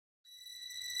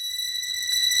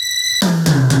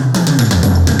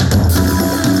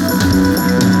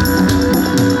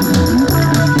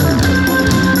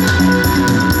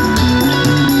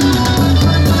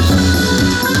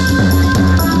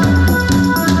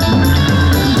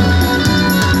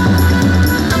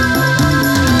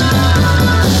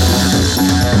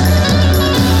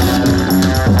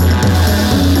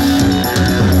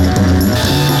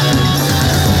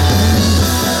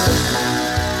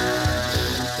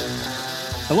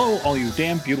Hello, all you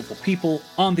damn beautiful people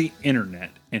on the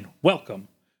internet, and welcome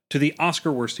to the Oscar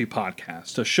Worsty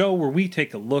Podcast, a show where we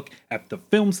take a look at the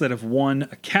films that have won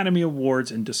Academy Awards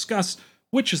and discuss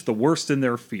which is the worst in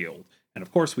their field. And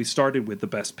of course, we started with the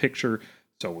Best Picture,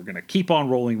 so we're going to keep on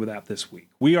rolling with that this week.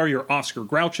 We are your Oscar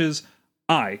Grouches.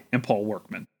 I am Paul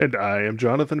Workman. And I am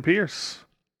Jonathan Pierce.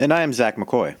 And I am Zach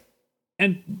McCoy.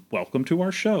 And welcome to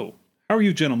our show. How are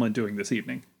you gentlemen doing this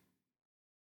evening?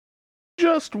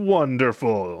 Just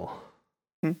wonderful.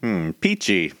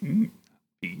 Peachy.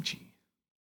 Peachy.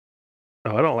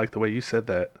 Oh, I don't like the way you said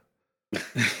that.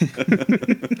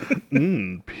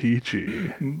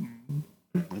 Peachy.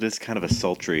 It is kind of a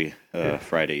sultry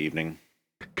Friday evening.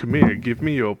 Come here, give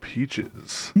me your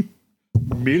peaches.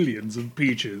 Millions of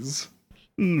peaches.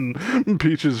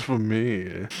 Peaches for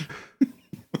me.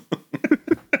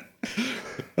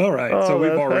 All right, so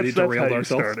we've already derailed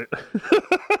ourselves.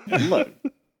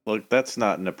 Look, that's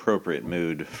not an appropriate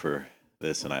mood for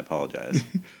this, and I apologize.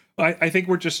 I think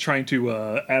we're just trying to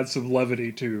add some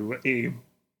levity to a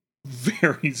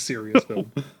very serious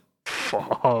film.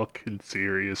 Fucking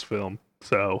serious film.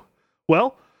 So,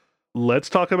 well,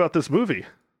 let's talk about this movie.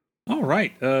 All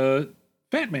right.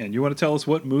 Batman, you want to tell us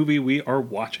what movie we are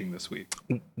watching this week?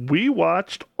 We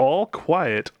watched All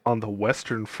Quiet on the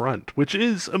Western Front, which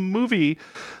is a movie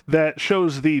that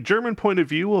shows the German point of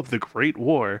view of the Great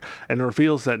War and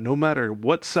reveals that no matter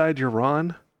what side you're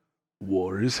on,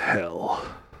 war is hell.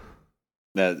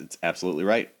 That's absolutely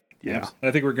right. Yeah.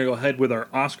 I think we're going to go ahead with our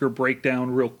Oscar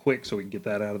breakdown real quick so we can get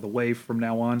that out of the way from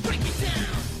now on.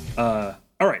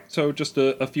 All right, so just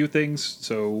a few things.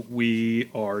 So we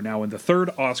are now in the third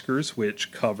Oscars,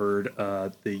 which covered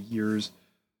the years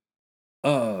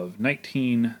of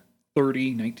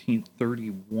 1930,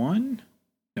 1931.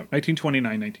 No, 1929,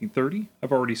 1930.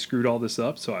 I've already screwed all this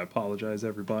up, so I apologize,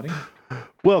 everybody.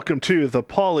 Welcome to the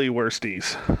Polly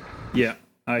Worsties. Yeah,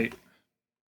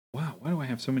 wow, why do I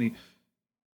have so many?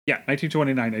 Yeah,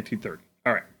 1929, 1930.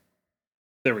 All right,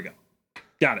 there we go.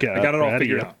 Got it. I got it all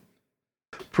figured out.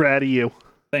 Proud of you.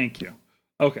 Thank you.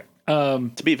 Okay.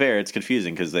 To be fair, it's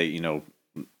confusing because they,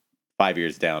 5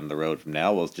 years down the road from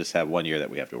now, we'll just have 1 year that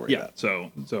we have to worry about.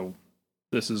 So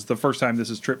this is the first time this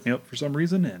has tripped me up for some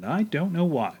reason, and I don't know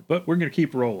why, but we're going to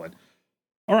keep rolling.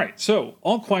 All right, so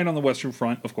All Quiet on the Western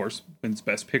Front, of course, wins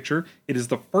Best Picture. It is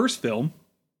the first film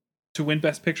to win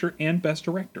Best Picture and Best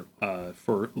Director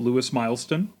for Lewis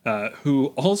Milestone,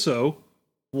 who also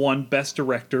won Best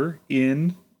Director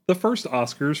in the first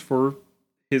Oscars for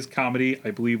his comedy,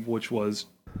 I believe, which was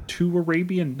Two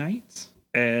Arabian Nights,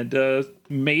 and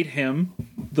made him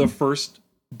the first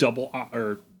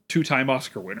two-time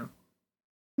Oscar winner.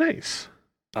 Nice.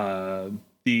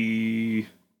 The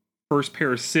first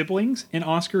pair of siblings in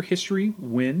Oscar history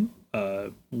won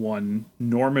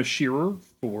Norma Shearer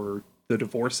for The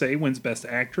Divorcee wins Best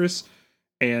Actress,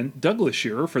 and Douglas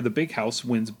Shearer for The Big House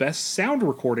wins Best Sound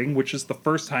Recording, which is the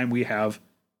first time we have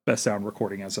Best Sound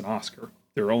Recording as an Oscar.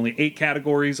 There are only 8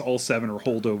 categories. All 7 are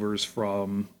holdovers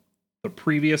from the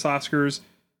previous Oscars,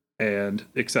 and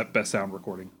except Best Sound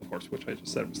Recording, of course, which I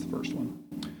just said was the first one.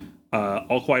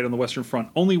 All Quiet on the Western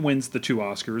Front only wins the 2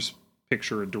 Oscars,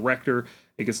 Picture and Director.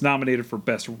 It gets nominated for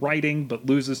Best Writing, but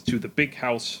loses to The Big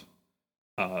House.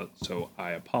 So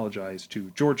I apologize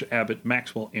to George Abbott,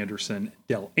 Maxwell Anderson,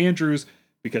 Del Andrews,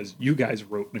 because you guys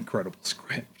wrote an incredible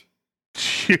script.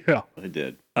 Yeah, I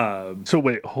did. So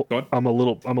wait, I'm a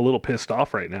little pissed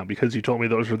off right now because you told me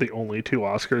those were the only 2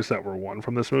 Oscars that were won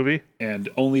from this movie, and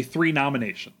only 3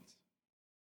 nominations.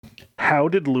 How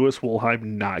did Louis Wolheim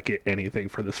not get anything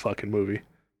for this fucking movie?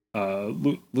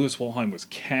 Louis Wolheim was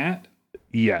Cat.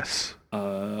 Yes.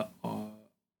 Are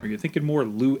you thinking more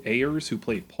Lou Ayres, who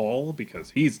played Paul?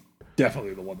 Because he's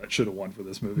definitely the one that should have won for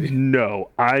this movie. No,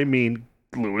 I mean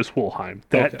Louis Wolheim.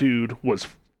 That dude was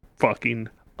fucking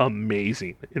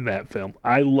amazing in that film.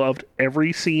 I loved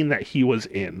every scene that he was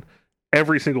in.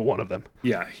 Every single one of them.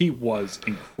 Yeah, he was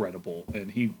incredible, and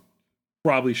he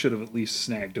probably should have at least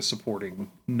snagged a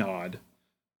supporting nod.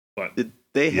 But did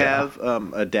they have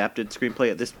adapted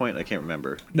screenplay at this point? I can't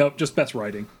remember. Nope, just Best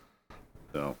Writing.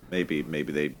 So maybe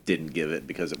they didn't give it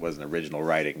because it wasn't original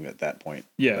writing at that point.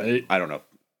 Yeah, I don't know.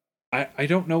 I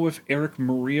don't know if Eric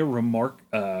Maria Remarque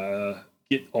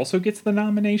also gets the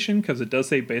nomination, because it does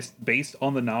say based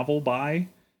on the novel by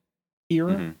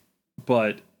era. Mm-hmm.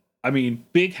 But I mean,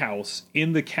 Big House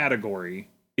in the category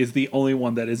is the only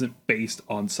one that isn't based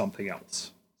on something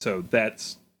else. So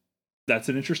that's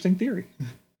an interesting theory.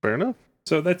 Fair enough.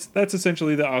 So that's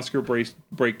essentially the Oscar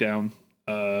breakdown.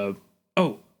 Apparently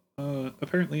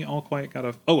All Quiet got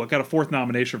a 4th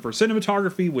nomination for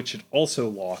cinematography, which it also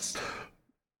lost.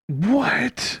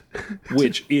 What?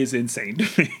 which is insane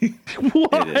to me.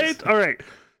 What? All right.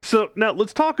 So now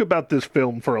let's talk about this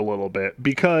film for a little bit,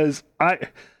 because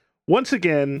once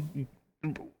again,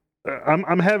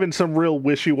 I'm having some real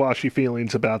wishy-washy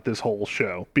feelings about this whole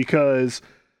show, because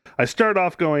I start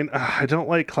off going, I don't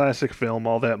like classic film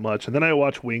all that much, and then I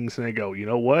watch Wings and I go, you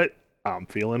know what? I'm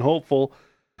feeling hopeful.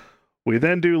 We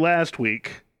then do Last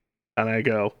Week, and I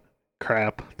go,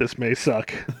 crap, this may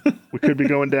suck. We could be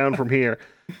going down from here.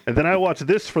 And then I watch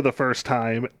this for the first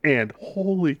time, and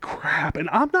holy crap. And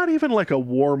I'm not even like a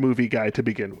war movie guy to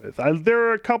begin with. There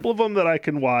are a couple of them that I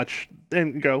can watch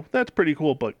and go, that's pretty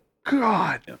cool, but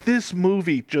God, this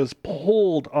movie just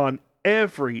pulled on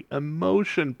every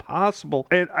emotion possible.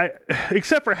 And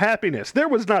except for happiness, there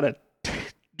was not a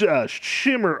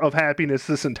shimmer of happiness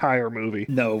this entire movie.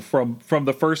 No, from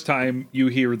the first time you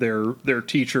hear their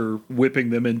teacher whipping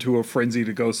them into a frenzy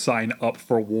to go sign up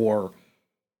for war,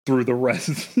 through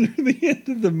the end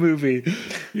of the movie,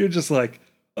 you're just like,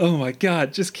 oh my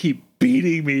God, just keep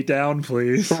beating me down,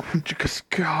 please. Just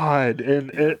God.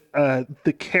 And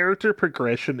the character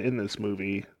progression in this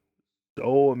movie,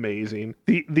 so amazing.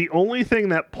 The only thing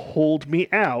that pulled me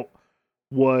out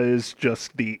was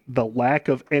just the lack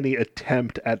of any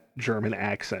attempt at German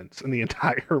accents in the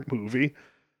entire movie.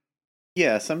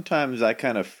 Yeah, sometimes I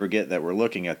kind of forget that we're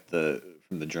looking at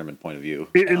from the German point of view.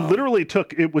 It literally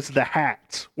it was the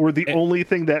hats were the only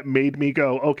thing that made me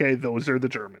go, okay, those are the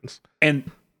Germans. And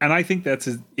I think that's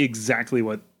exactly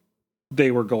what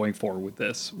they were going for with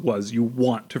this, was you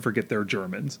want to forget they're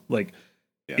Germans. Like,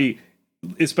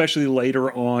 especially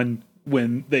later on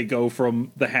when they go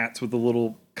from the hats with the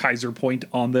little Kaiser point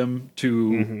on them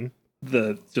to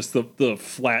the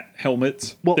flat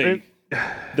helmets. Well,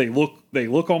 they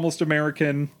look almost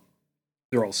American.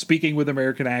 They're all speaking with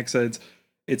American accents.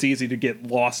 It's easy to get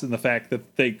lost in the fact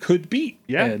that they could be.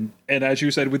 Yeah. And as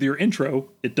you said with your intro,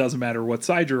 it doesn't matter what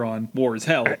side you're on. War is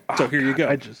hell. So here you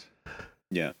go.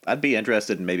 Yeah, I'd be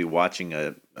interested in maybe watching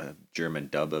a German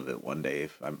dub of it one day.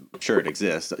 I'm sure it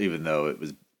exists, even though it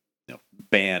was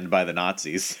banned by the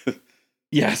Nazis.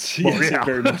 Yes, it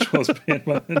very much was banned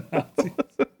by the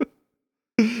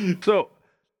Nazis.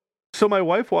 So my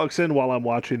wife walks in while I'm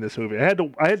watching this movie. I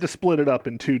had to split it up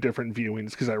in 2 different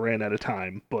viewings because I ran out of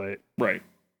time, but right.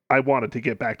 I wanted to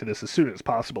get back to this as soon as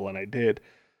possible, and I did.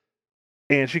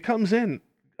 And she comes in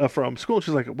from school, and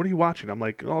she's like, what are you watching? I'm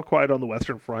like, All Quiet on the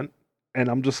Western Front. And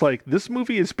I'm just like, this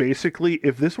movie is basically,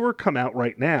 if this were to come out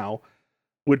right now,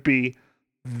 would be,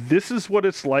 this is what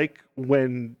it's like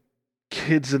when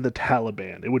kids in the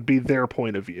Taliban. It would be their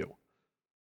point of view.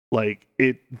 Like,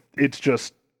 it's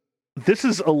just, this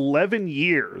is 11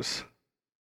 years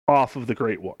off of the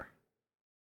Great War.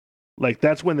 Like,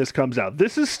 that's when this comes out.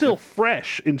 This is still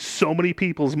fresh in so many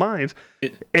people's minds.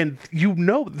 And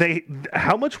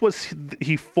how much was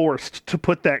he forced to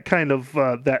put that kind of,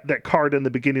 that card in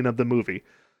the beginning of the movie?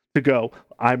 To go,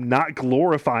 I'm not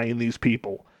glorifying these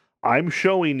people. I'm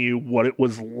showing you what it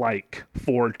was like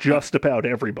for just about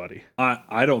everybody.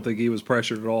 I don't think he was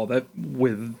pressured at all. That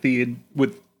with the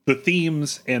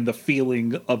themes and the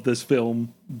feeling of this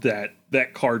film, that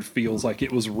card feels like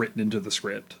it was written into the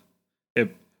script.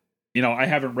 I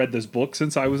haven't read this book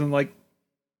since I was in like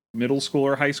middle school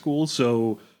or high school,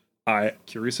 so I'm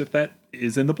curious if that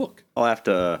is in the book. I'll have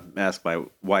to ask my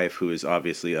wife, who is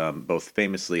obviously both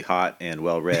famously hot and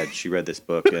well read. She read this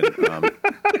book, and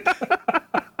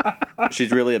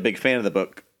she's really a big fan of the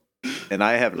book, and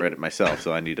I haven't read it myself,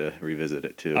 so I need to revisit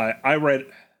it too. I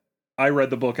read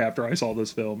the book after I saw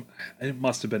this film. It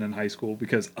must have been in high school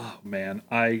because, oh man,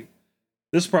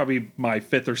 this is probably my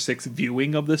 5th or 6th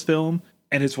viewing of this film,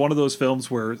 and it's one of those films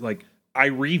where like I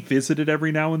revisit it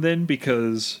every now and then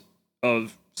because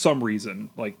of some reason.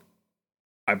 Like,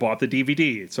 I bought the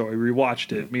DVD, so I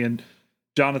rewatched it. Me and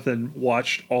Jonathan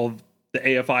watched all the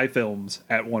AFI films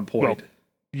at one point. Well,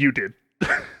 you did.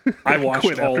 I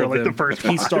watched all of them. The first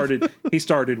he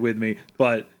started with me,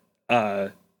 but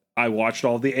I watched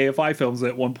all the AFI films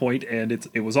at one point, and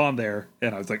it was on there,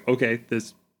 and I was like, okay,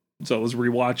 so let's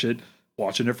rewatch it.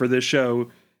 Watching it for this show,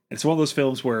 and it's one of those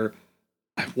films where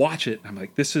I watch it, and I'm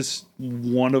like, this is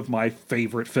one of my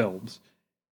favorite films.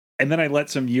 And then I let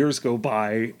some years go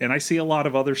by, and I see a lot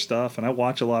of other stuff, and I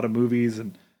watch a lot of movies,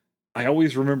 and I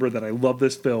always remember that I love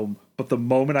this film, but the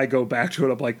moment I go back to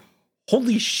it, I'm like,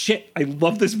 holy shit, I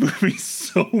love this movie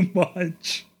so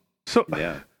much. So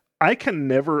yeah. I can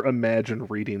never imagine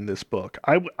reading this book.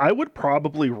 I would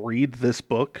probably read this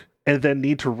book and then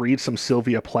need to read some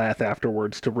Sylvia Plath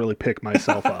afterwards to really pick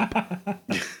myself up.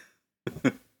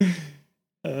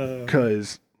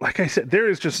 Because, like I said, there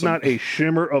is just not a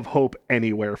shimmer of hope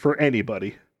anywhere for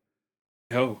anybody.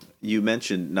 No. You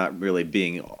mentioned not really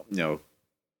being,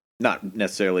 not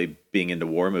necessarily being into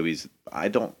war movies. I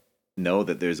don't know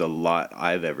that there's a lot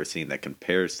I've ever seen that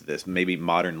compares to this. Maybe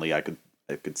modernly, I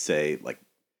could say like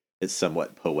it's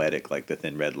somewhat poetic, like The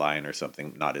Thin Red Line or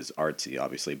something. Not as artsy,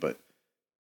 obviously, but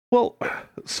Well,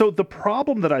 so the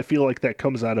problem that I feel like that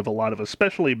comes out of a lot of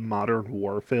especially modern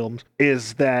war films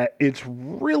is that it's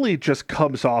really just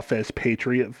comes off as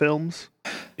patriot films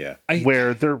yeah,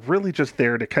 where they're really just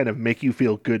there to kind of make you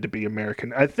feel good to be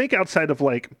American. I think outside of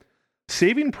like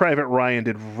Saving Private Ryan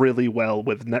did really well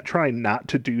with not trying not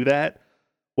to do that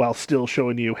while still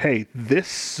showing you, hey, this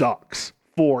sucks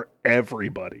for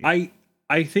everybody.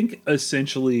 I think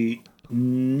essentially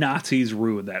Nazis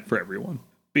ruined that for everyone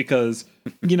because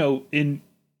in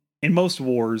most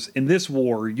wars, in this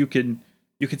war, you could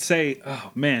say,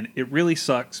 oh man, it really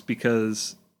sucks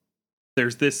because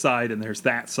there's this side and there's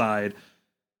that side,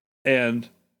 and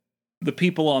the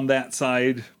people on that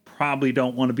side probably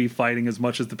don't want to be fighting as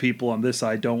much as the people on this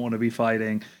side don't want to be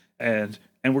fighting, and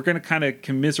we're going to kind of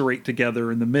commiserate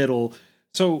together in the middle.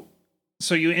 So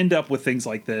you end up with things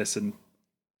like this, and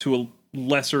to a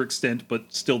lesser extent,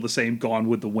 but still the same, Gone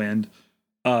with the Wind,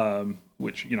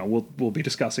 which we'll be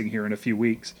discussing here in a few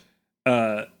weeks.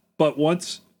 But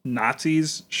once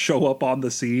Nazis show up on the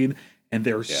scene and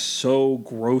they're so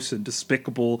gross and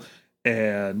despicable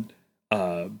and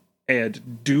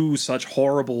do such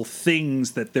horrible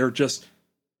things that they're just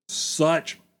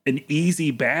such an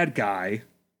easy bad guy.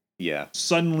 Yeah.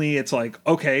 Suddenly it's like,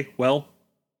 okay, well,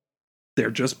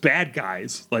 they're just bad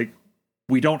guys. Like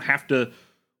we don't have to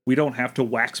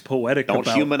wax poetic Don't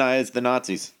about humanize the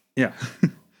Nazis. Yeah.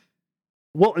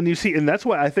 Well, and you see, and that's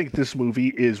why I think this movie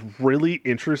is really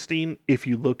interesting if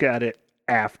you look at it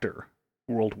after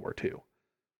World War II.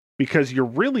 Because you're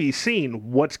really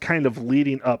seeing what's kind of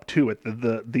leading up to it,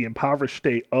 the impoverished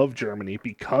state of Germany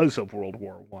because of World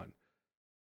War One.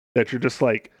 That you're just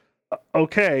like,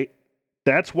 okay,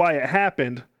 that's why it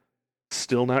happened.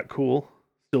 Still not cool.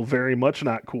 Still very much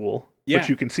not cool. Yeah. But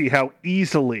you can see how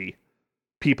easily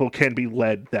people can be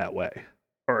led that way.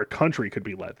 Or a country could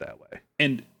be led that way.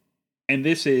 And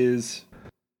this is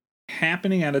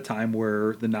happening at a time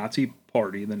where the Nazi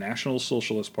Party, the National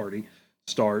Socialist Party,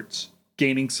 starts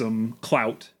gaining some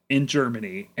clout in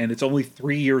Germany, and it's only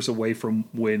 3 years away from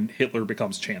when Hitler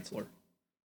becomes chancellor.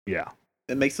 Yeah.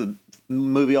 It makes the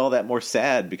movie all that more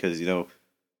sad because,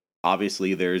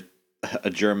 obviously there's a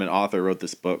German author wrote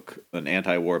this book, an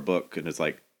anti-war book, and it's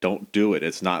like, don't do it.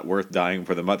 It's not worth dying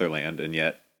for the motherland. And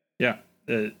yet. Yeah.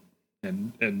 And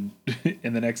in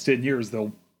the next 10 years,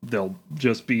 they'll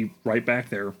just be right back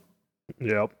there.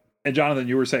 Yep. And Jonathan,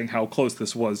 you were saying how close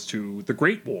this was to the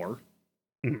Great War.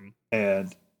 Mm-hmm.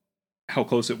 And how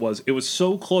close it was. It was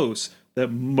so close that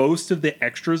most of the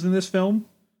extras in this film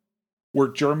were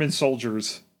German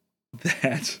soldiers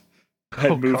that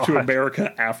had moved to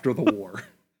America after the war.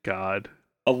 God.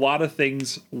 A lot of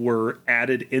things were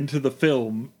added into the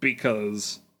film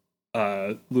because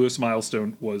Lewis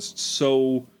Milestone was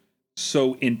so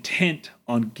intent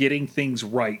on getting things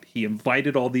right. He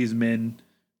invited all these men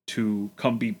to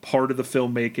come be part of the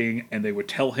filmmaking, and they would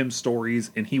tell him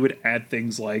stories, and he would add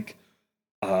things like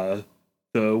the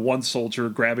one soldier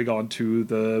grabbing onto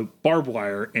the barbed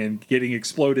wire and getting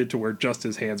exploded to where just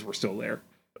his hands were still there.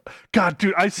 God,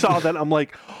 dude, I saw that. I'm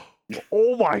like,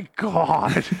 oh my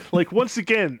God. Like, once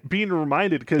again, being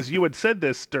reminded, because you had said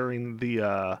this during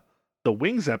the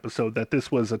Wings episode, that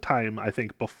this was a time, I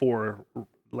think, before,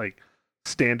 like,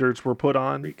 standards were put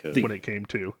on when it came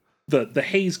to the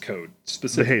Hays Code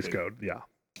specifically. The Hays Code, yeah.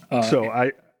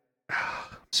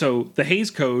 So the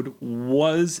Hays Code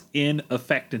was in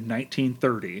effect in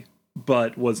 1930,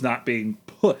 but was not being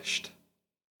pushed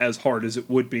as hard as it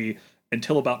would be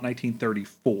until about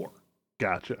 1934.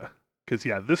 Gotcha. Because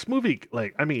this movie,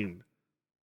 like, I mean,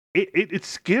 it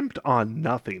skimped on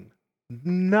nothing.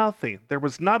 Nothing. There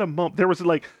was not a moment. There was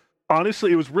like,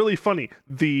 honestly, it was really funny.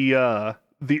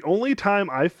 The only time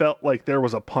I felt like there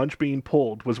was a punch being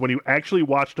pulled was when you actually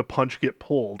watched a punch get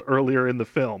pulled earlier in the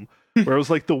film, where it was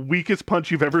like the weakest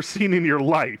punch you've ever seen in your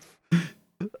life.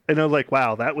 And I was like,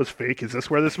 wow, that was fake. Is this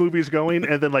where this movie's going?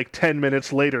 And then like 10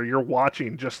 minutes later, you're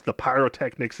watching just the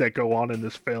pyrotechnics that go on in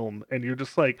this film. And you're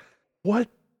just like, what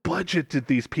budget did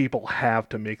these people have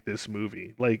to make this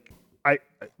movie? Like,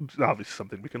 obviously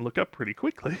something we can look up pretty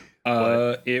quickly.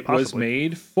 It was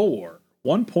made for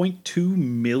 $1.2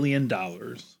 million.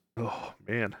 Oh,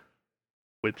 man.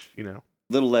 Which, a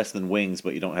little less than Wings,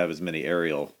 but you don't have as many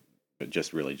aerial, but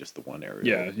just the one aerial.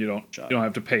 Yeah, you don't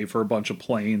have to pay for a bunch of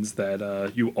planes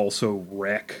that you also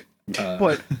wreck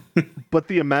But but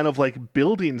the amount of like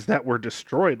buildings that were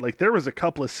destroyed, like there was a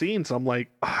couple of scenes I'm like,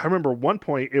 I remember one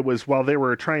point it was while they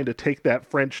were trying to take that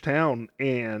French town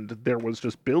and there was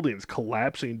just buildings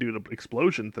collapsing due to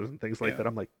explosions and things like that.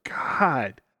 I'm like,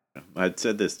 God. I'd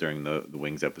said this during the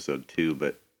Wings episode too,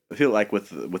 but I feel like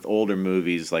with older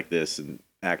movies like this and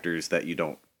actors that you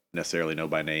don't necessarily know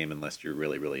by name unless you're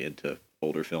really, really into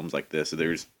older films like this,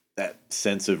 there's that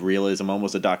sense of realism,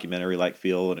 almost a documentary-like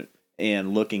feel,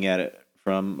 and looking at it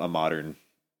from a modern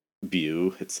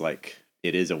view, it's like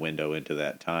it is a window into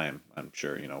that time. I'm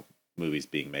sure, movies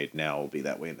being made now will be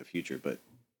that way in the future, but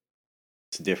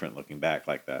it's different looking back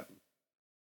like that.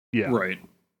 Yeah. Right.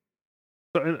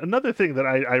 So another thing that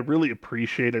I really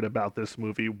appreciated about this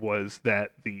movie was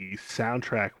that the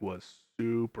soundtrack was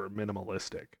super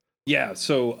minimalistic. Yeah,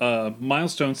 so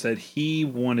Milestone said he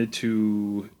wanted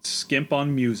to skimp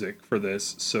on music for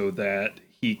this so that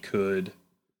he could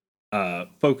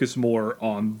focus more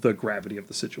on the gravity of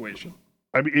the situation.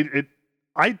 I mean,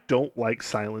 I don't like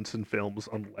silence in films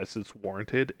unless it's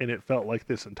warranted, and it felt like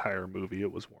this entire movie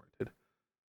it was warranted.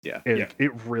 Yeah.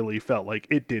 It really felt like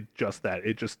it did just that.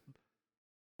 It just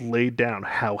laid down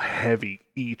how heavy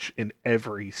each and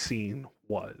every scene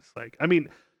was. Like, I mean,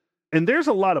 and there's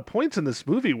a lot of points in this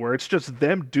movie where it's just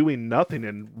them doing nothing,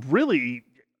 and really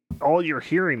all you're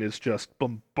hearing is just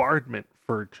bombardment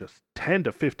for just 10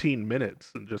 to 15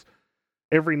 minutes, and just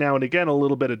every now and again a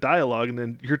little bit of dialogue, and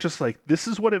then you're just like, this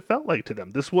is what it felt like to them.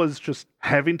 This was just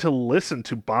having to listen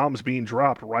to bombs being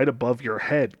dropped right above your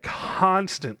head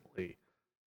constantly.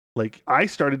 Like, I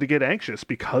started to get anxious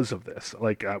because of this.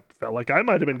 Like, I felt like I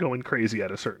might have been going crazy at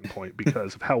a certain point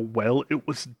because of how well it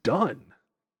was done.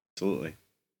 Absolutely.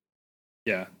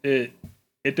 Yeah, it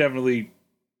definitely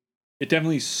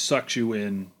sucks you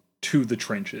in to the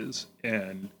trenches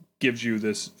and gives you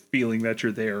this feeling that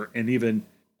you're there. And even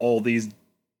all these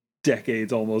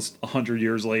decades, almost 100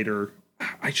 years later,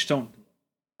 I don't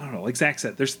know. Like Zach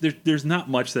said, there's not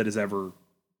much that has ever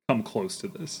come close to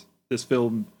this. This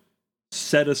film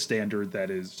set a standard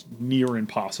that is near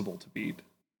impossible to beat.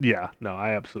 Yeah, no,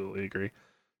 I absolutely agree.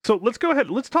 So let's go ahead.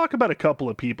 Let's talk about a couple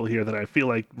of people here that I feel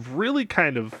like really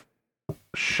kind of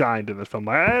shined in this film.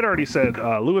 I had already said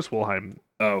Louis Wolheim.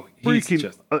 Oh, he's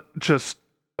just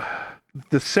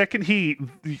the second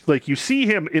you see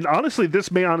him, and honestly,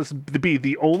 this may honestly be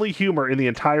the only humor in the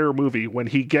entire movie when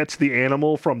he gets the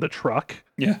animal from the truck.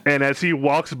 Yeah. And as he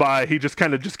walks by, he just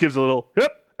kind of just gives a little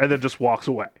yep, and then just walks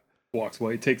away.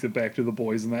 Takes it back to the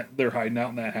boys and that they're hiding out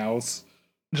in that house.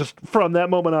 Just from that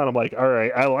moment on, I'm like, all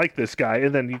right, I like this guy.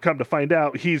 And then you come to find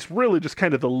out he's really just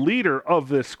kind of the leader of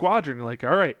this squadron. You're like,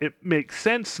 all right, it makes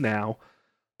sense now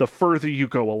the further you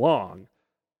go along.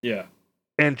 Yeah.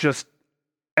 And just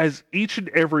as each and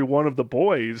every one of the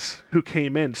boys who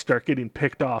came in start getting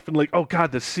picked off, and like, oh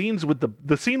God, the scene with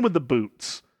the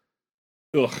boots.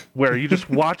 Ugh. Where you just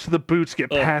watch the boots get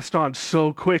passed on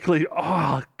so quickly.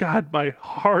 Oh God, my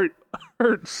heart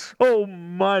hurts so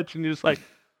much. And you're just like,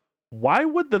 why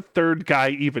would the third guy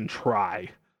even try?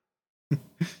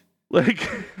 Like,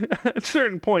 at a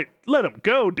certain point, let him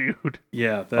go, dude.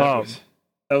 Yeah, that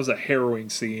was a harrowing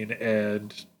scene.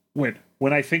 And when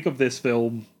I think of this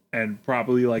film, and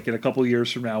probably like in a couple of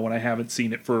years from now, when I haven't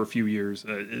seen it for a few years,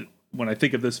 when I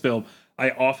think of this film,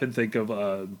 I often think of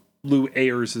Lou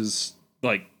Ayres's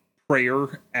like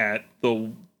prayer at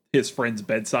his friend's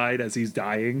bedside as he's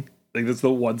dying. I think that's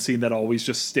the one scene that always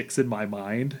just sticks in my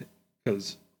mind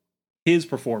because his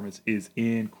performance is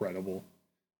incredible.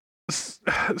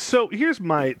 So here's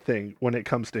my thing when it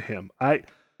comes to him.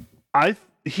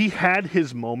 He had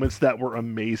his moments that were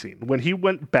amazing. When he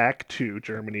went back to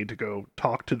Germany to go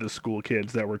talk to the school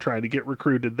kids that were trying to get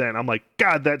recruited then, I'm like,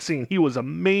 God, that scene, he was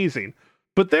amazing.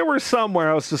 But there were some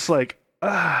where I was just like,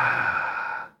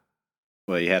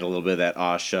 Well, you had a little bit of that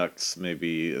aw shucks,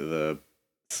 maybe the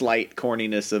slight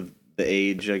corniness of the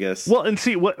age, I guess. Well, and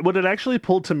see, what it actually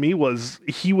pulled to me was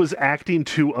he was acting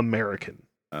too American.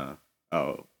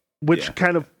 Which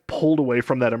kind of pulled away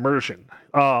from that immersion.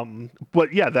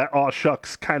 But yeah, that aw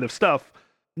shucks kind of stuff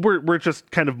were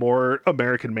just kind of more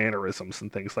American mannerisms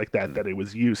and things like that he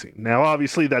was using. Now,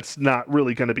 obviously, that's not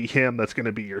really going to be him. That's going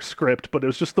to be your script. But it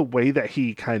was just the way that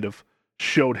he kind of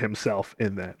showed himself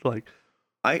in that. Like,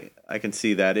 I can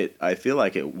see that. I feel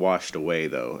like it washed away,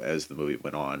 though, as the movie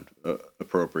went on,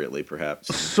 appropriately,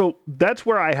 perhaps. So that's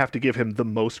where I have to give him the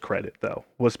most credit, though,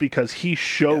 was because he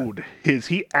showed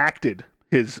he acted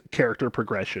his character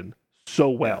progression so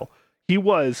well. He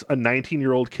was a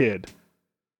 19-year-old kid,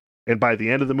 and by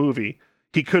the end of the movie,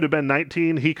 he could have been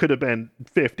 19, he could have been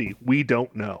 50. We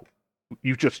don't know.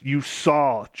 You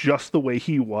saw just the way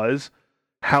he was,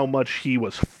 how much he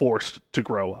was forced to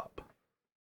grow up.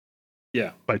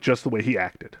 Yeah. by just the way he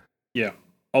acted. Yeah.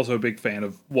 Also a big fan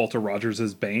of Walter Rogers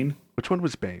as Bane. Which one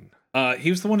was Bane? He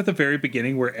was the one at the very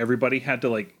beginning where everybody had to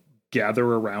like gather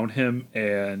around him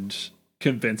and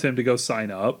convince him to go sign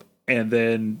up, and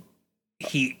then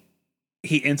he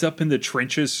ends up in the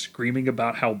trenches screaming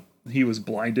about how he was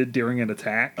blinded during an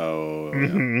attack. Oh,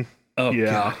 Mhm. Oh Yeah.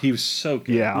 god, he was so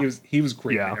good. Yeah. He was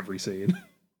great Yeah. in every scene.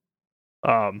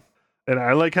 And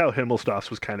I like how Himmelstoss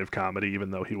was kind of comedy,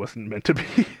 even though he wasn't meant to be.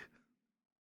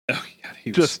 Oh yeah, he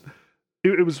was Just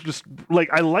it was just like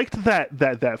I liked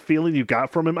that feeling you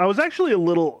got from him. I was actually a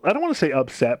little, I don't want to say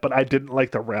upset, but I didn't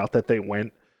like the route that they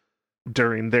went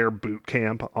during their boot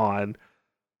camp on,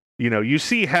 you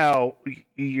see how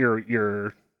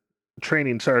your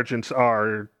training sergeants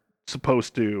are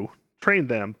supposed to train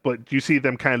them, but you see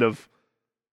them kind of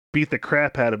beat the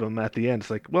crap out of him at the end. It's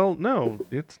like, well, no,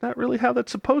 it's not really how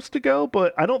that's supposed to go,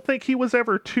 but I don't think he was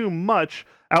ever too much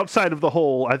outside of the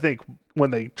whole, I think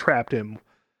when they trapped him,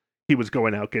 he was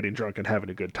going out getting drunk and having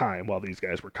a good time while these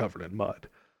guys were covered in mud.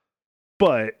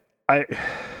 But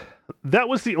that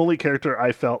was the only character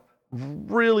I felt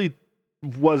really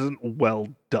wasn't well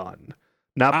done.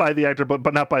 Not by the actor,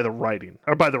 but not by the writing,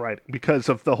 or by the writing, because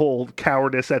of the whole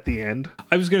cowardice at the end.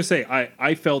 I was gonna say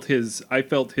I felt his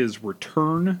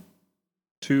return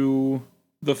to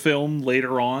the film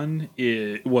later on.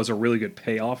 It was a really good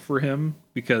payoff for him,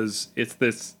 because it's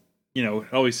this,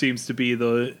 it always seems to be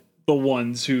the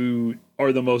ones who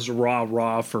are the most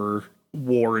rah for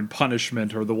war and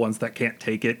punishment are the ones that can't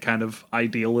take it kind of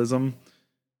idealism.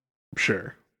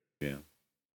 Sure. yeah.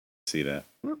 See that?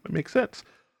 Well, that makes sense.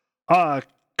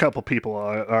 Couple people,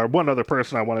 one other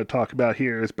person I want to talk about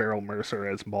here is Beryl Mercer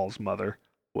as Maul's mother.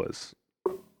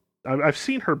 I've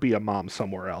seen her be a mom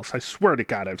somewhere else. I swear to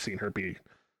God, I've seen her be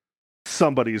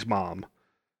somebody's mom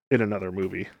in another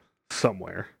movie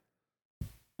somewhere.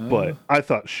 But I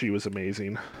thought she was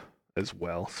amazing as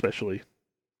well, especially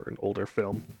for an older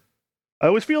film. I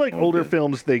always feel like older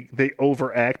films, they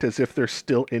overact as if they're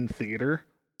still in theater.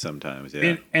 Sometimes,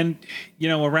 yeah. And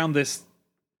around this,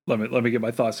 let me get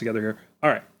my thoughts together here. All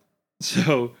right.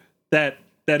 So that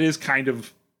is kind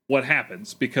of what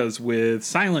happens, because with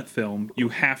silent film, you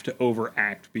have to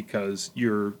overact because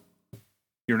you're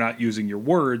not using your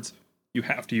words, you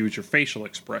have to use your facial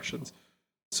expressions.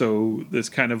 So this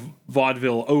kind of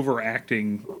vaudeville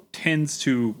overacting tends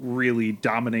to really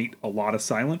dominate a lot of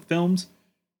silent films.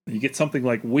 You get something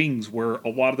like Wings, where a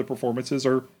lot of the performances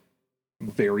are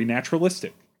very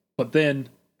naturalistic. But then,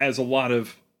 as a lot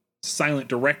of silent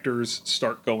directors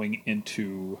start going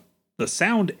into the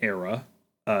sound era,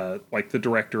 like the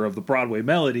director of the Broadway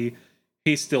Melody,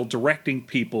 he's still directing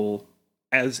people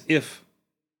as if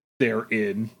they're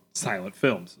in silent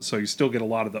films. So you still get a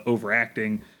lot of the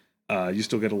overacting. You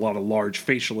still get a lot of large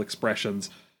facial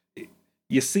expressions.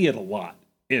 You see it a lot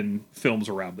in films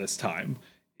around this time.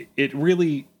 It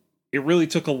really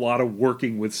took a lot of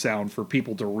working with sound for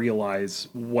people to realize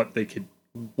what they could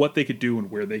do and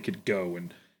where they could go,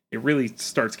 and it really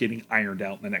starts getting ironed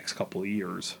out in the next couple of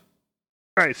years.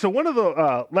 All right, so one of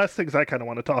the last things I kind of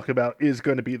want to talk about is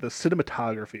going to be the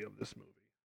cinematography of this movie.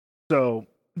 So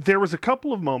there was a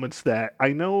couple of moments that I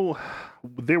know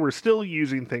they were still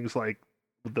using things like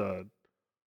the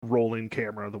rolling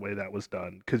camera, the way that was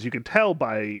done, because you could tell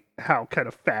by how kind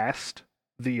of fast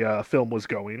the film was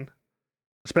going,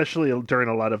 especially during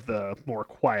a lot of the more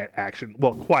quiet action.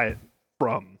 Well, quiet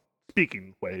from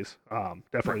speaking ways.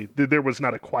 Definitely, there was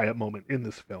not a quiet moment in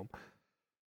this film.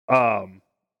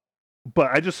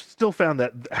 But I just still found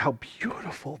that how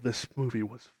beautiful this movie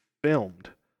was filmed,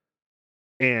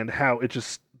 and how it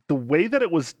just, the way that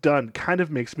it was done kind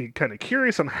of makes me kind of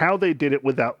curious on how they did it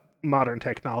without modern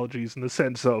technologies, in the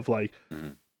sense of like,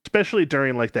 especially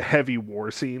during like the heavy war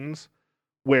scenes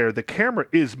where the camera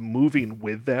is moving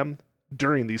with them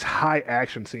during these high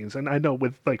action scenes. And I know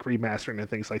with like remastering and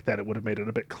things like that, it would have made it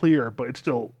a bit clearer, but it's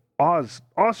still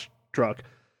awestruck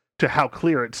to how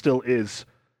clear it still is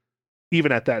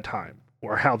even at that time,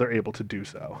 or how they're able to do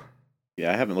so.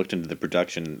 Yeah, I haven't looked into the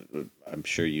production. I'm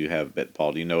sure you have, but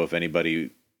Paul, do you know if anybody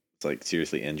was like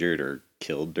seriously injured or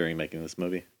killed during making this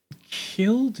movie?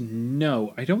 Killed?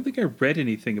 No. I don't think I read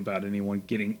anything about anyone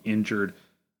getting injured.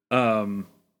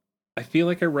 I feel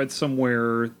like I read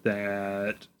somewhere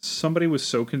that somebody was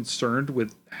so concerned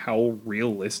with how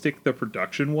realistic the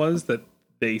production was that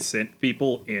they sent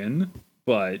people in.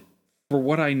 But for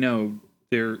what I know,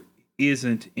 there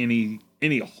isn't any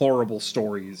horrible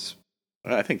stories.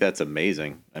 I think that's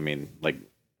amazing. I mean, like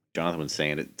Jonathan was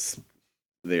saying,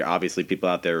 there are obviously people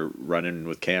out there running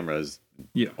with cameras,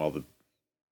 Yeah, while the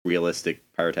realistic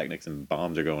pyrotechnics and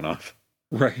bombs are going off.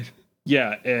 right.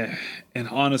 Yeah, and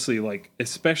honestly, like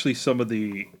especially some of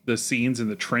the scenes in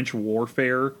the trench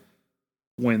warfare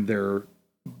when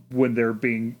they're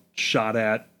being shot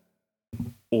at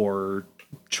or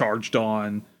charged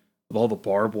on with all the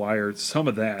barbed wire, some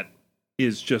of that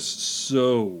is just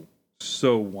so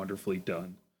wonderfully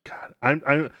done. God,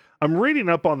 I'm reading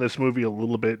up on this movie a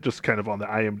little bit, just kind of on the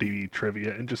IMDb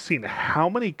trivia, and just seeing how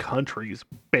many countries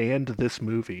banned this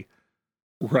movie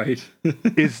Right.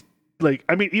 is like,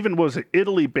 I mean, even was it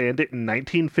Italy banned it in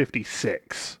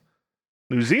 1956.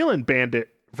 New Zealand banned it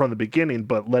from the beginning,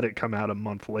 but let it come out a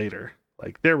month later.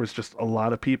 Like, there was just a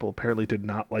lot of people apparently did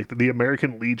not like the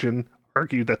American Legion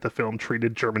argued that the film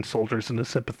treated German soldiers in a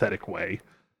sympathetic way.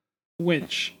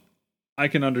 Which I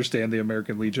can understand the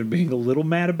American Legion being a little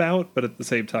mad about, but at the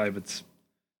same time, it's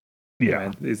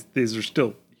Yeah, man, these are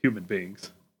still human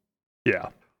beings. yeah.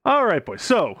 All right, boys.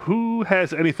 So, who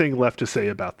has anything left to say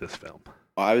about this film?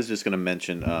 I was just going to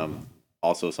mention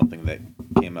also something that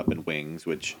came up in Wings,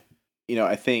 which,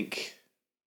 I think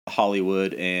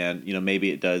Hollywood and, maybe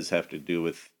it does have to do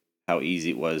with how easy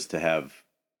it was to have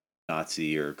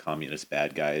Nazi or communist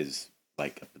bad guys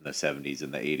like up in the 70s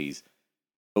and the 80s.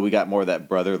 But we got more of that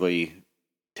brotherly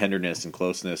tenderness and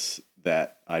closeness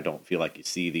that I don't feel like you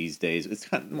see these days. It's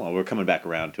kind of, well, we're coming back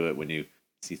around to it when you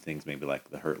see things maybe like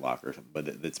The Hurt Locker or something, but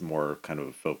it's more kind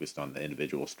of focused on the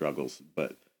individual struggles.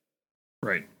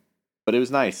 Right. But it was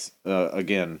nice.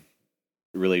 Again,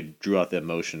 it really drew out the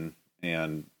emotion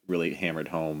and really hammered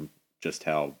home just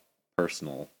how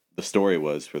personal the story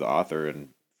was for the author and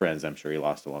friends I'm sure he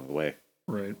lost along the way.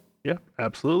 Right. Yeah,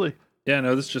 absolutely. Yeah,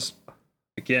 no, this just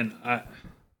again,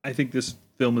 I think this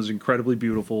film is incredibly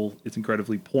beautiful. It's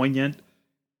incredibly poignant.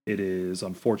 It is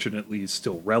unfortunately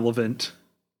still relevant.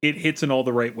 It hits in all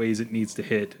the right ways it needs to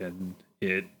hit, and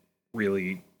it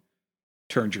really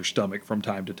turns your stomach from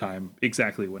time to time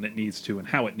exactly when it needs to and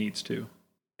how it needs to.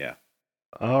 Yeah.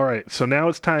 All right, so now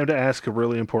it's time to ask a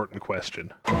really important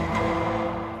question.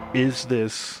 Is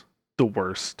this the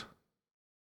worst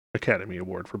Academy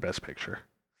Award for Best Picture?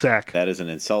 Zach. That is an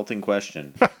insulting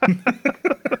question.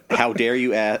 How dare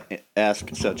you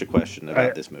ask such a question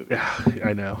about this movie?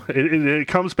 I know. It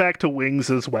comes back to Wings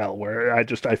as well, where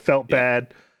I felt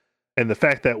bad, and the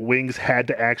fact that Wings had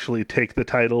to actually take the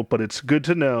title, but it's good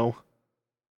to know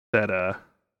that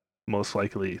most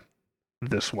likely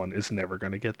this one is never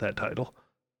going to get that title.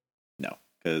 No,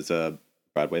 because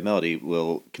Broadway Melody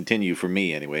will continue for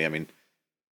me anyway. I mean,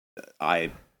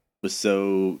 I was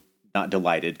so not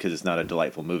delighted because it's not a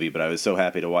delightful movie, but I was so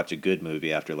happy to watch a good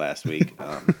movie after last week.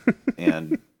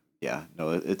 And yeah, no,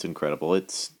 it's incredible.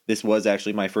 This was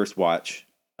actually my first watch.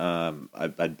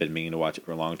 I'd been meaning to watch it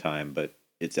for a long time, but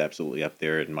it's absolutely up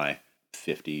there in my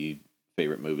 50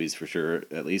 favorite movies for sure,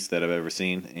 at least that I've ever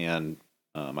seen. And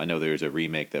I know there's a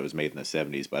remake that was made in the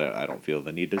 70s, but I don't feel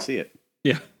the need to see it.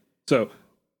 Yeah. So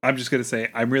I'm just going to say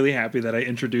I'm really happy that I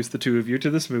introduced the two of you to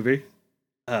this movie.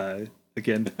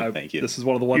 Again, Thank you. This is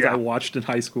one of the ones I watched in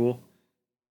high school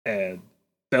and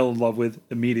fell in love with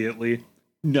immediately.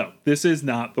 No, this is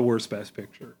not the worst Best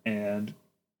Picture. And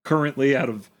currently, out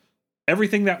of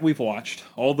everything that we've watched,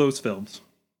 all those films,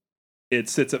 it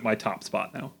sits at my top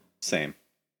spot now. Same.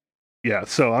 Yeah,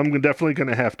 so I'm definitely going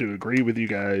to have to agree with you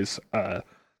guys.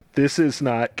 This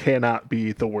cannot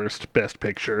be the worst Best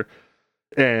Picture.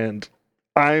 And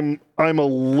I'm a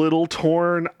little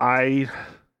torn. I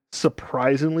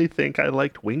surprisingly think I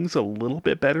liked Wings a little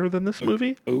bit better than this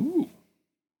movie. Ooh.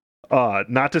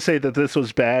 Not to say that this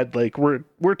was bad. Like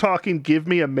we're talking give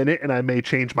me a minute and I may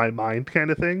change my mind kind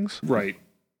of things. Right.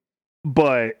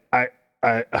 But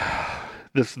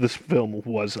this film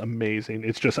was amazing.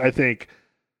 It's just I think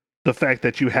the fact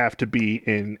that you have to be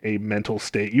in a mental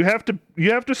state. You have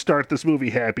to start this movie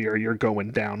happy or you're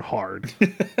going down hard.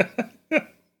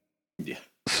 Yeah.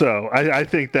 So I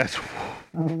think that's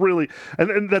really,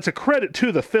 and that's a credit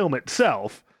to the film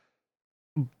itself.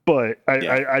 But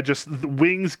I just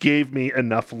Wings gave me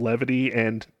enough levity,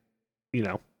 and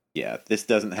Yeah, this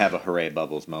doesn't have a hooray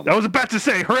bubbles moment. I was about to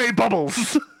say hooray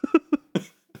bubbles,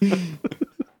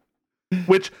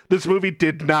 which this movie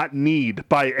did not need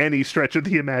by any stretch of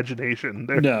the imagination.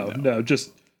 No.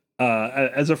 Just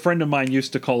as a friend of mine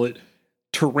used to call it,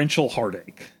 torrential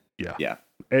heartache. Yeah.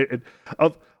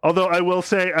 Although I will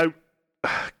say,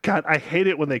 I hate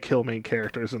it when they kill main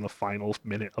characters in the final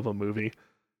minute of a movie.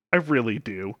 I really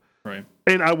do. Right.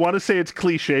 And I want to say it's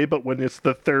cliche, but when it's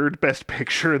the third best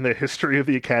picture in the history of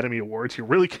the Academy Awards, you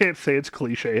really can't say it's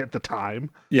cliche at the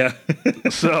time. Yeah.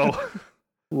 So,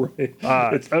 right.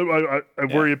 I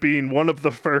worry it being one of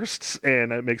the firsts,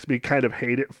 and it makes me kind of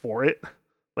hate it for it.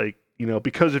 Like,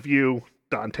 because of you,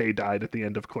 Dante died at the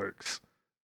end of Clerks.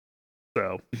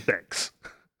 So thanks.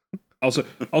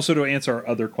 Also to answer our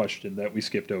other question that we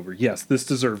skipped over, yes, this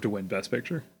deserved to win Best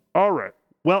Picture. All right.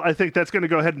 Well, I think that's going to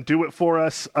go ahead and do it for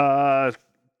us.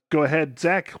 Go ahead,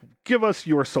 Zach, give us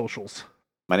your socials.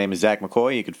 My name is Zach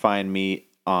McCoy. You can find me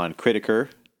on Critiker,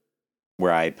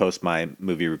 where I post my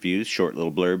movie reviews, short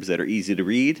little blurbs that are easy to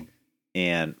read.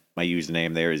 And my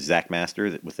username there is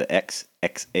Zachmaster with the X,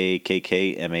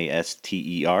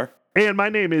 Xakkmaster. And my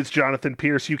name is Jonathan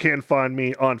Pierce. You can find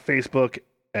me on Facebook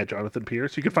at Jonathan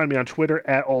Pierce. You can find me on Twitter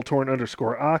at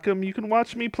Altorn_Occam. You can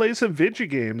watch me play some video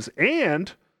games.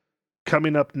 And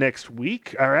coming up next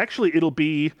week, or actually it'll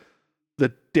be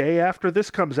the day after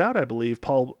this comes out, I believe,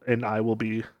 Paul and I will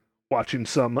be watching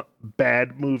some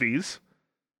bad movies.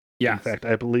 Yeah. In fact,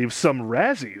 I believe some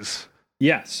Razzies.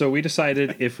 Yeah, so we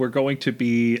decided if we're going to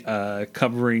be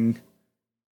covering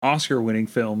Oscar-winning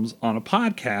films on a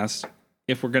podcast,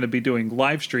 if we're going to be doing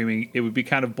live streaming, it would be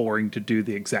kind of boring to do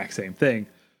the exact same thing.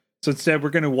 So instead, we're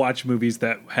going to watch movies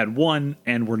that had won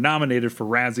and were nominated for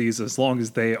Razzies as long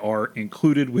as they are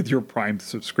included with your Prime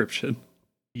subscription.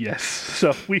 Yes.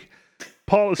 So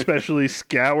Paul especially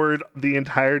scoured the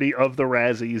entirety of the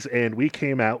Razzies, and we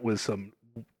came out with some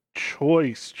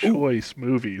choice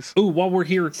movies. Ooh, while we're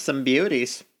here, Some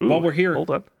beauties. while we're here,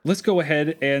 Hold on. let's go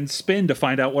ahead and spin to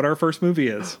find out what our first movie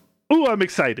is. Ooh, I'm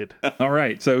excited. All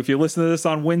right. So if you listen to this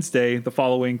on Wednesday, the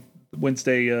following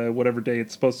Wednesday, whatever day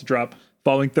it's supposed to drop,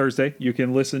 following Thursday, you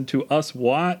can listen to us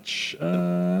watch.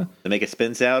 To make a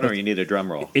spin sound, or you need a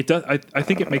drum roll? It does. I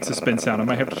think it makes a spin sound. I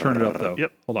might have to turn it up though.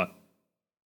 Yep. Hold on.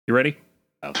 You ready?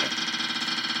 Okay.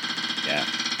 Yeah.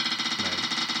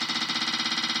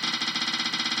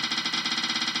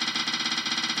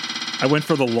 I went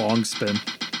for the long spin.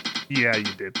 Yeah,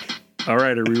 you did. All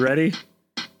right. Are we ready?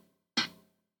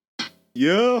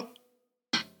 Yeah.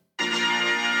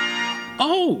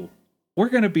 Oh, we're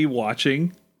gonna be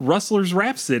watching Rustler's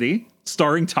Rhapsody,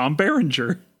 starring Tom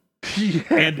Berenger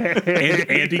and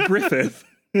Andy Griffith.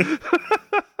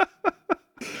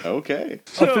 Okay.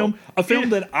 A film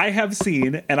that I have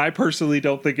seen, and I personally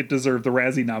don't think it deserved the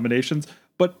Razzie nominations.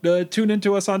 But tune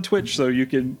into us on Twitch so you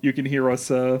can hear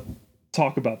us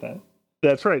talk about that.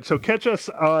 That's right. So catch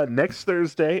us next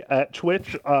Thursday at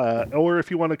Twitch, or if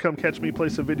you want to come catch me play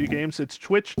some video games, it's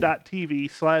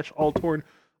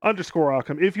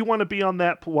twitch.tv/Altorn_Occam. If you want to be on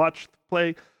that watch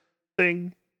play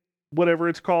thing, whatever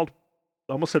it's called,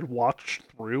 I almost said watch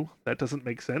through. That doesn't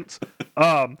make sense.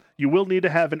 You will need to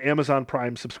have an Amazon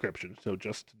Prime subscription, so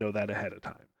just know that ahead of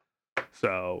time.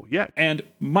 So, yeah. And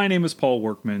my name is Paul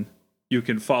Workman. You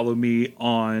can follow me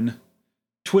on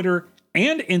Twitter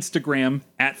and Instagram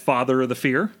at Father of the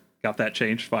Fear. Got that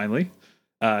changed finally.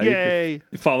 Yay! You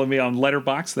can follow me on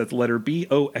Letterboxd. That's letter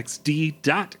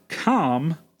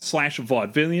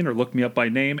BOXD.com/Vaudevillian, or look me up by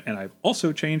name. And I've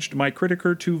also changed my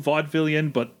Critiker to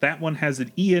Vaudevillian, but that one has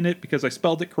an E in it because I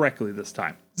spelled it correctly this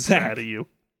time. Zach. Proud of you.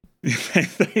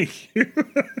 Thank you.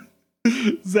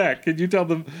 Zach, can you tell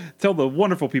the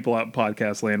wonderful people out in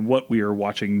podcast land what we are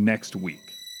watching next week?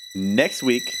 Next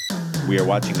week, we are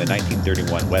watching the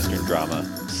 1931 Western drama,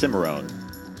 Cimarron.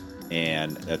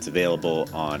 And that's available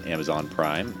on Amazon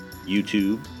Prime,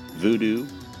 YouTube, Vudu,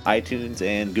 iTunes,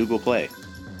 and Google Play.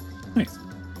 Nice.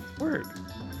 Word.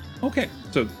 Okay,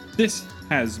 so this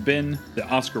has been the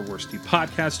Oscar Worsty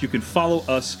Podcast. You can follow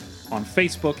us on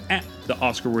Facebook at the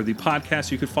Oscar Worthy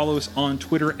Podcast. You can follow us on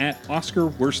Twitter at Oscar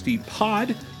Worsty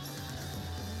Pod.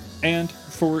 And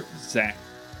for Zach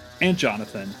and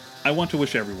Jonathan, I want to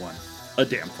wish everyone a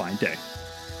damn fine day.